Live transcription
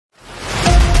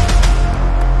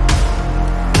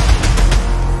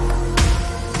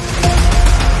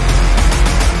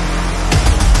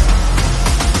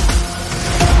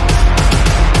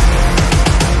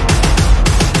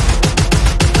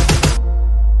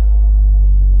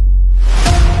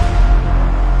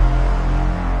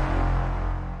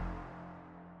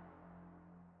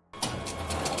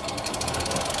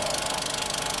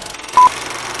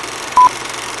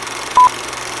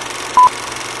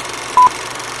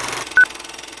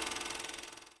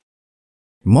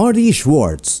Marty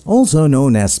Schwartz, also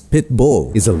known as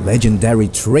Pitbull, is a legendary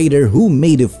trader who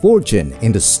made a fortune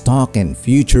in the stock and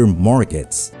future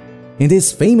markets. In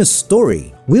this famous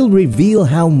story, we'll reveal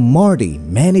how Marty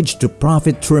managed to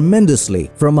profit tremendously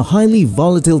from a highly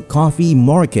volatile coffee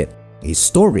market, a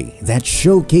story that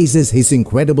showcases his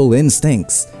incredible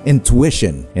instincts,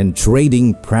 intuition, and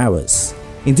trading prowess.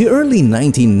 In the early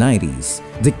 1990s,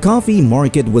 the coffee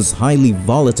market was highly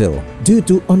volatile due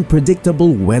to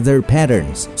unpredictable weather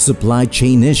patterns, supply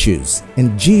chain issues,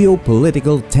 and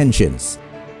geopolitical tensions.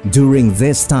 During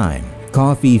this time,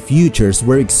 coffee futures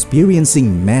were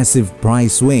experiencing massive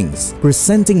price swings,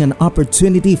 presenting an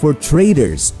opportunity for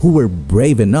traders who were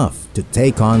brave enough to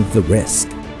take on the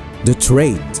risk. The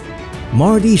trade.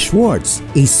 Marty Schwartz,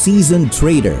 a seasoned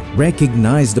trader,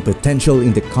 recognized the potential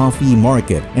in the coffee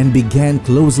market and began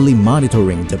closely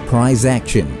monitoring the price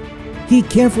action. He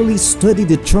carefully studied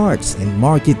the charts and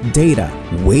market data,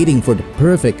 waiting for the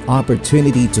perfect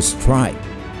opportunity to strike.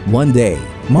 One day,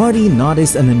 Marty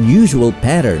noticed an unusual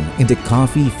pattern in the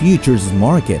coffee futures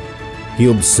market.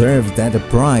 He observed that the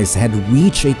price had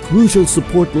reached a crucial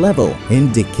support level,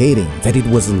 indicating that it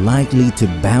was likely to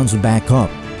bounce back up.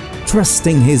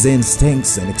 Trusting his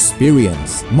instincts and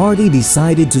experience, Marty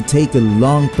decided to take a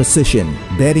long position,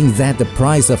 betting that the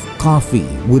price of coffee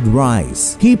would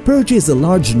rise. He purchased a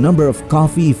large number of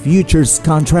coffee futures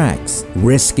contracts,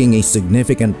 risking a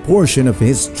significant portion of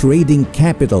his trading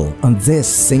capital on this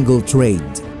single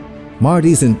trade.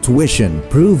 Marty's intuition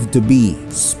proved to be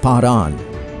spot on.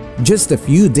 Just a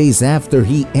few days after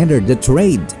he entered the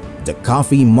trade, the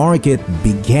coffee market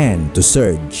began to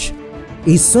surge.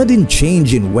 A sudden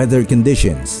change in weather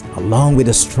conditions, along with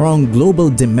a strong global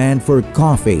demand for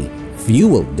coffee,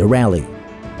 fueled the rally.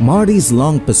 Marty's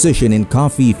long position in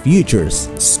coffee futures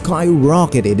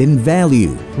skyrocketed in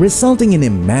value, resulting in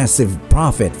a massive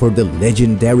profit for the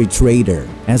legendary trader.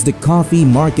 As the coffee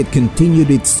market continued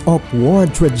its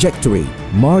upward trajectory,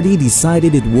 Marty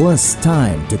decided it was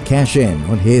time to cash in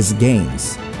on his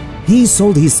gains. He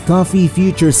sold his coffee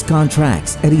futures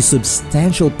contracts at a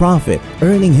substantial profit,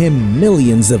 earning him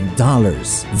millions of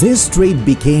dollars. This trade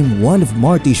became one of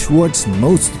Marty Schwartz's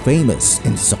most famous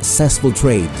and successful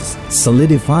trades,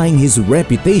 solidifying his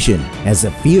reputation as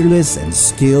a fearless and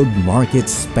skilled market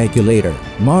speculator.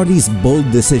 Marty's bold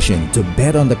decision to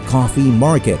bet on the coffee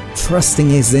market, trusting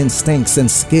his instincts and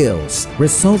skills,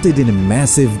 resulted in a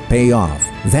massive payoff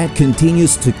that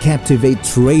continues to captivate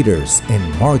traders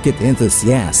and market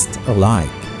enthusiasts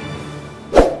alike.